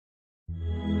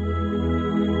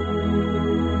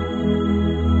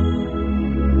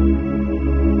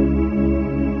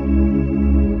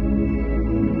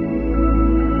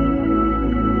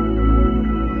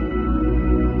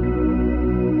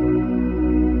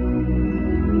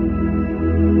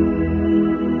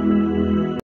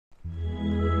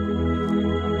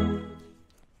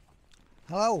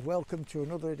Well, welcome to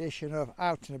another edition of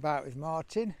Out and About with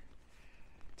Martin.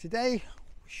 Today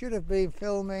we should have been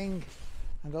filming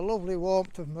in the lovely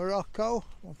warmth of Morocco.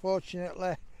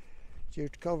 Unfortunately, due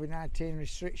to COVID-19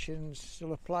 restrictions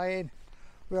still applying,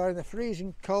 we are in the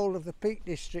freezing cold of the Peak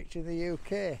District in the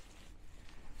UK.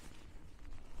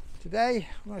 Today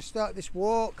I'm going to start this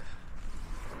walk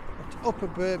at Upper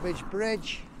Burbage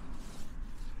Bridge,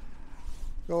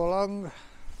 go along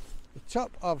the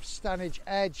top of Stanage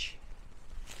Edge,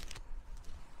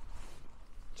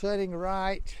 turning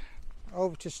right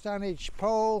over to Stanage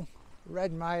Pole,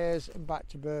 Redmires and back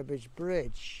to Burbage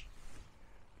Bridge.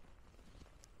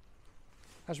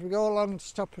 As we go along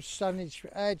the top of Stanage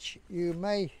Edge, you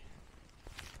may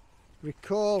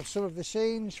recall some of the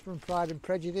scenes from Pride and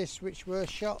Prejudice which were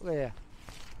shot there.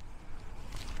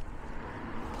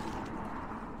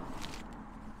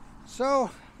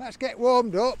 So let's get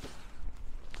warmed up,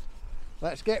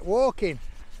 let's get walking.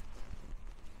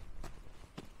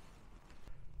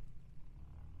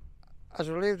 As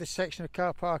we leave this section of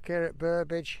car park here at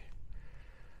Burbage,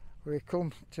 we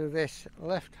come to this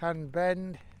left hand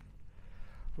bend.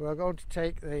 We are going to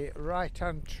take the right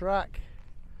hand track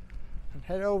and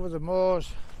head over the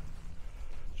moors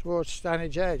towards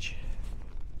Stanage Edge.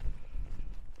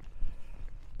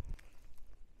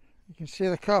 You can see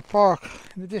the car park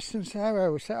in the distance there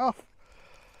where we set off.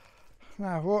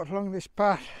 Now I've walked along this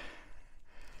path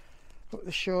up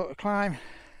the short climb.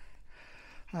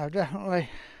 I've definitely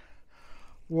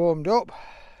warmed up.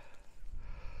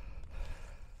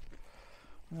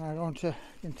 Now I'm going to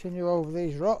continue over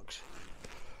these rocks.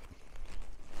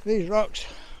 These rocks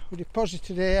were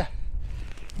deposited here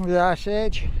with the Ice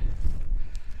Age.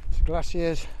 As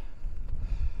glaciers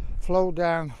flowed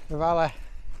down the valley,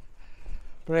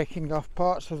 breaking off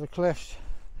parts of the cliffs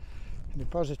and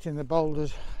depositing the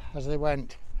boulders as they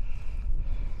went.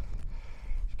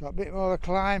 It's got a bit more of a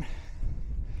climb,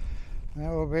 and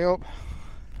then we'll be up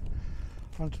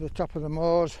onto the top of the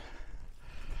moors,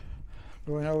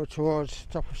 going over towards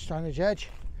the top of Stanage Edge.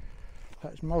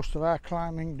 That's most of our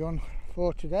climbing done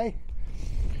for today.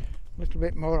 A little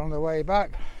bit more on the way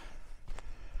back,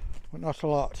 but not a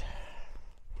lot.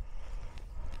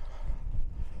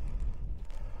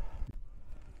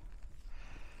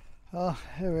 Well,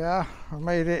 here we are. I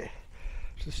made it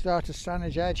to the start of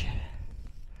Stanage Edge.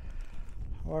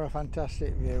 What a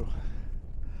fantastic view.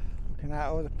 Looking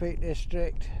out over the Peak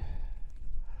District,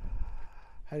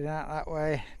 heading out that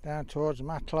way down towards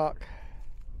Matlock,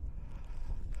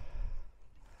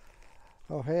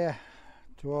 over here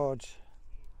towards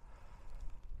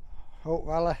Hope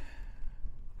Valley,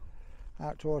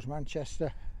 out towards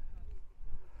Manchester.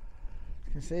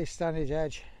 You can see Stanage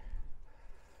Edge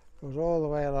goes all the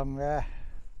way along there,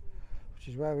 which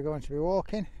is where we're going to be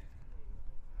walking.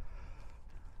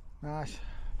 Nice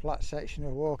flat section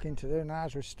of walking to do now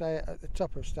as we stay at the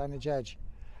top of Stanage Edge.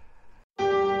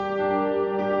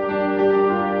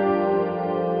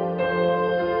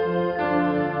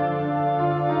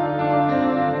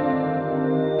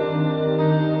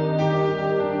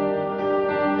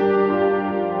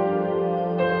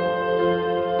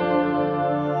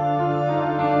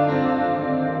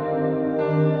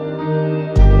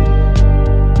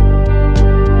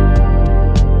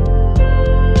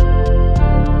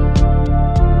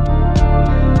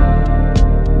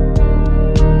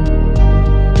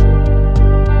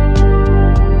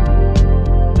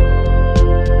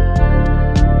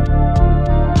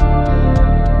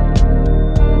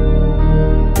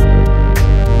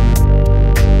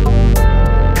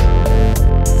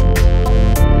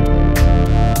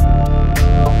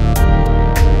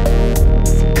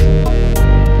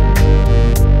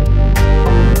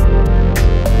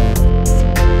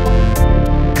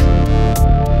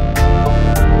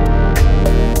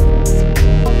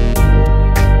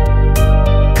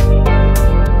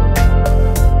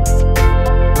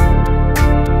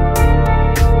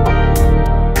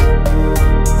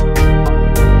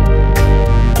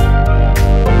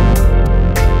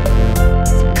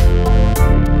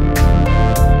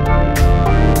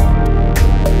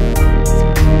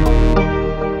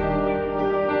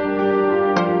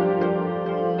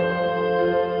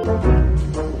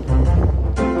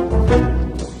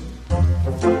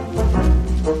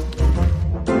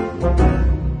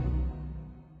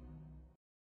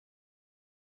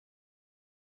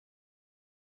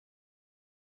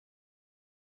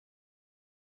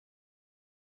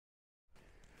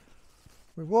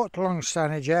 We've walked along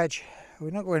Stanage Edge.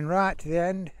 We're not going right to the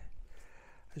end.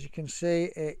 As you can see,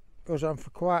 it goes on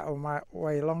for quite a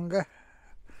way longer,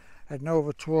 heading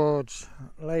over towards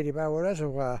Redmires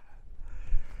Reservoir.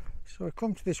 So we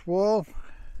come to this wall.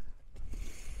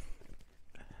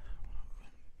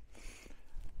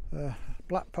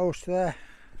 black post there.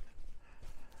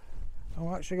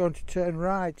 I'm actually going to turn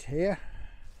right here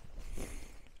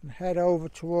and head over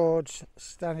towards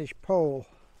Stanage Pole.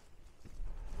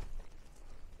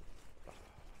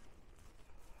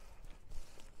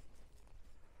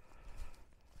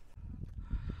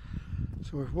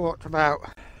 So we've walked about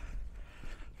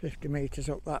 50 metres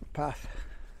up that path.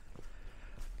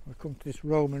 We come to this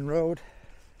Roman road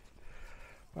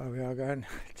where we are going,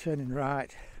 turning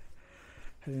right,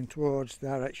 heading towards the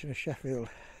direction of Sheffield.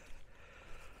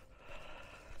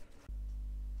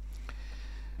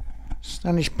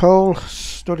 Stanage Pole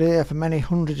stood here for many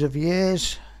hundreds of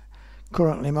years,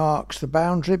 currently marks the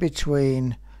boundary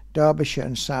between Derbyshire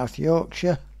and South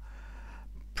Yorkshire.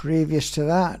 Previous to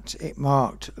that, it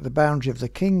marked the boundary of the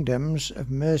kingdoms of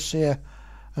Mercia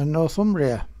and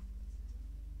Northumbria.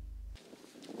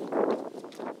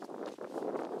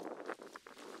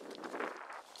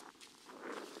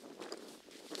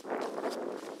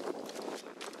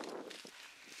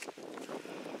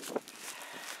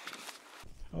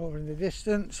 Over in the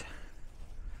distance,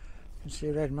 you can see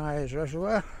Redmires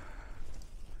Reservoir,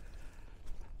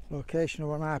 location of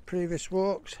one of our previous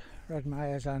walks,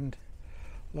 Redmires and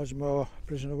Lodgemore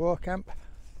Prisoner of War Camp.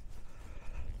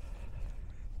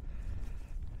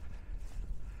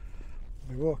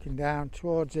 We'll be walking down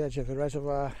towards the edge of the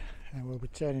reservoir and we'll be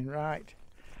turning right,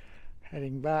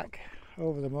 heading back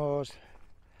over the moors,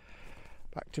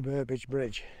 back to Burbage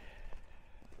Bridge.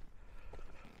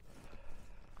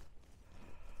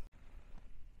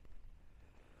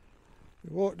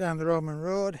 We walk down the Roman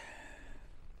road,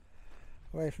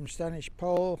 away from Stanage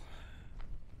Pole.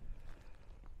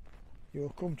 You'll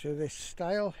come to this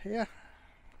stile here.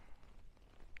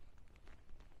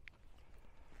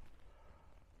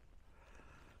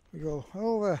 We go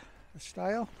over the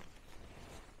stile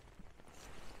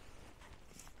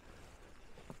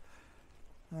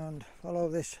and follow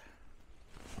this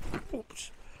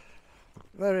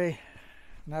very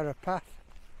narrow path.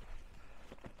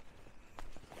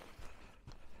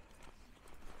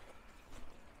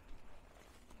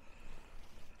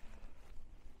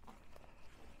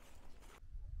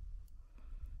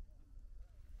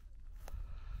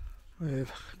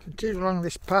 We've continued along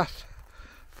this path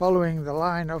following the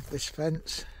line of this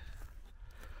fence.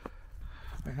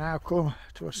 We now come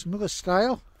to another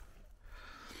stile.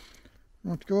 I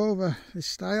want to go over this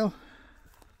stile,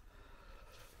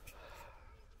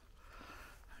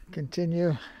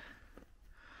 continue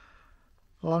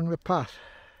along the path.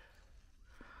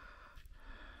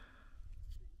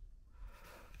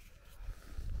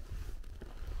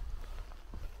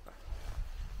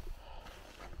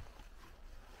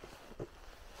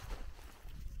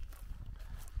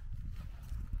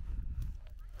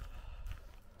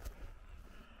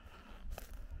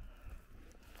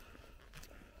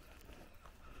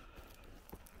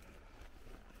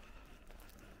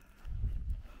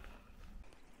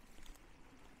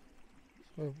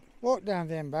 We've walked down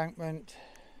the embankment,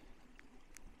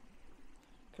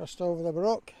 crossed over the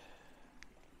brook,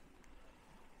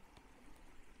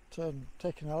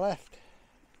 taking a left.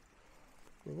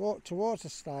 We walk towards the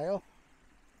stile,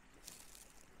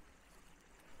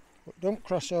 but don't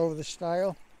cross over the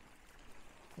stile.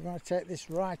 We're going to take this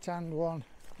right hand one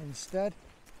instead.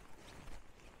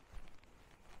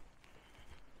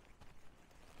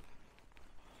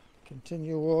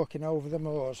 Continue walking over the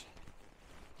moors.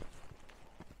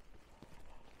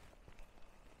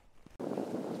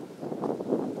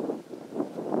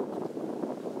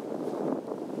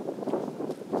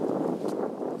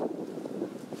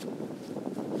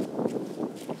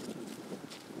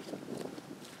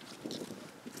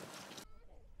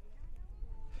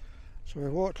 So we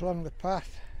walked along the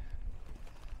path,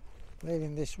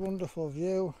 leaving this wonderful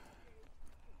view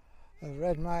of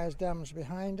Redmires Dams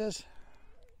behind us.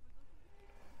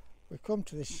 We come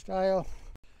to this stile.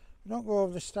 We don't go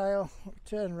over the stile, we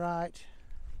turn right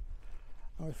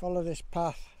and we follow this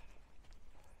path,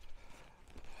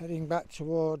 heading back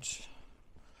towards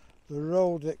the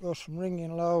road that goes from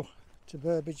Ringing Low to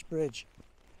Burbage Bridge.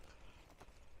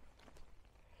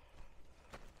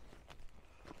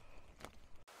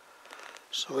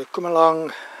 So we've come along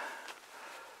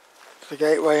to the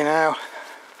gateway now.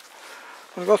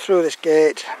 We'll go through this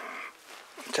gate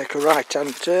and take a right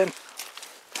hand turn.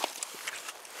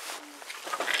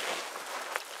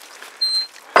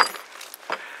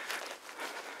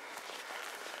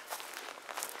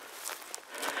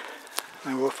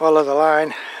 And we'll follow the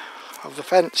line of the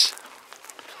fence.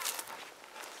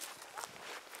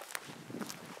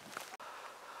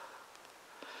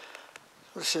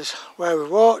 This is where we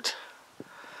walked,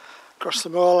 across the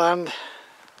moorland,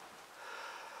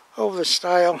 over the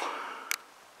stile,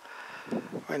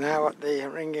 We're now at the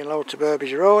ringing low to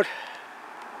Burbage Road.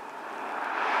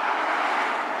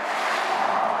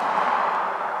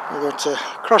 We're going to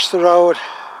cross the road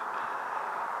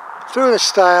through the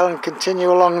stile and continue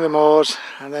along the moors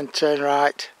and then turn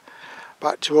right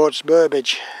back towards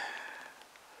Burbage.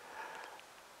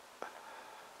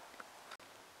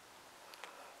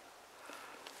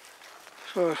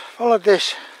 So I followed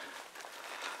this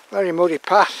very muddy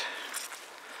path,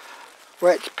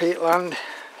 wet peat land,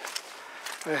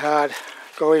 very hard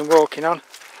going walking on.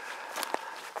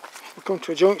 We come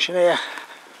to a junction here.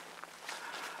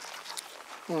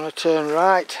 I'm going to turn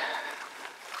right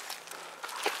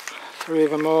through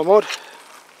even more mud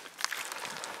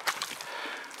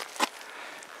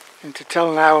into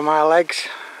tell now of my legs.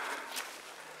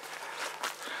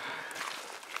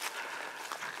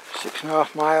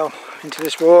 6.5 miles into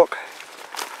this walk,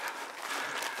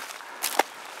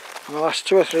 and the last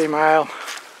 2 or 3 miles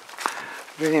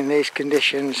been in these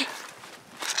conditions.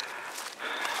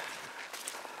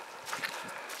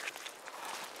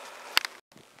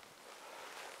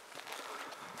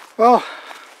 Well,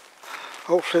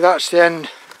 hopefully that's the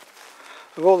end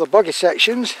of all the boggy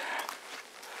sections.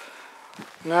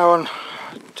 Now on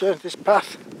turn this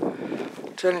path,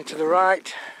 turning to the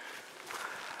right,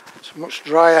 it's a much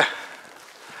drier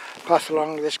path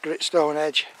along this gritstone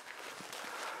edge.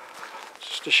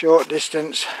 Just a short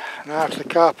distance now to the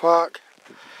car park,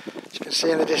 as you can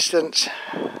see in the distance.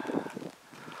 As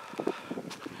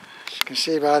you can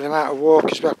see by the amount of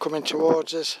walkers we have coming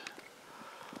towards us.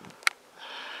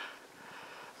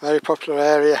 Very popular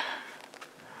area,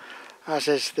 as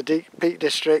is the Peak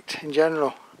District in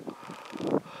general.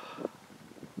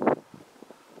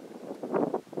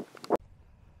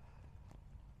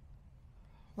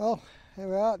 Well, here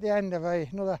we are at the end of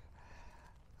another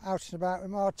out and about with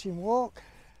Martin walk.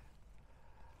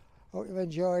 Hope you've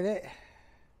enjoyed it.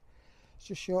 It's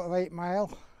just short of 8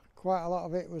 miles. Quite a lot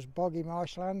of it was boggy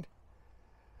marshland.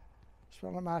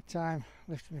 Spent a lot of my time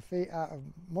lifting my feet out of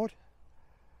mud.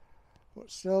 But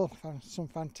still, some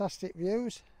fantastic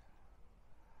views.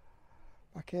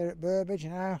 Back here at Burbage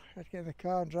now, let's get in the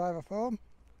car and drive off home.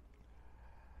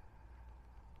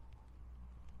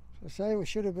 So I say we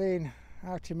should have been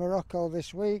out in Morocco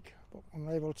this week, but I'm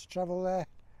unable to travel there.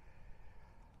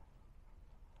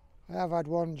 I have had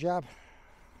one jab,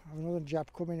 I have another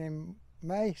jab coming in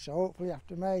May, so hopefully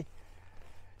after May,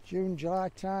 June, July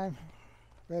time,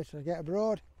 wait till I get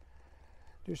abroad,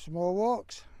 do some more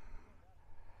walks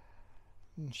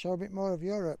and show a bit more of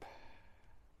Europe.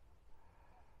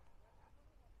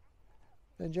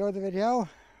 If you enjoyed the video,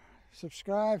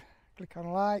 subscribe, click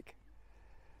on like.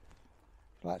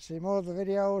 If you'd like to see more of the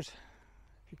videos,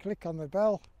 if you click on the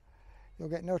bell, you'll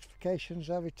get notifications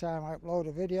every time I upload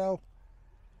a video.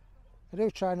 I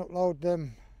do try and upload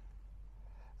them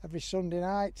every Sunday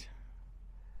night.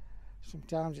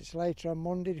 Sometimes it's later on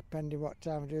Monday, depending what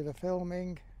time I do the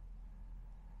filming.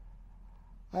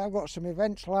 I have got some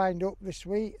events lined up I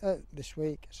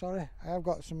have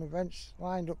got some events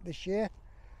lined up this year,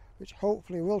 which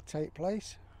hopefully will take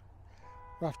place.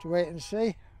 We'll have to wait and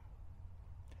see.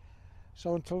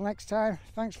 So until next time,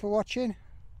 thanks for watching.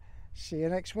 See you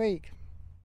next week.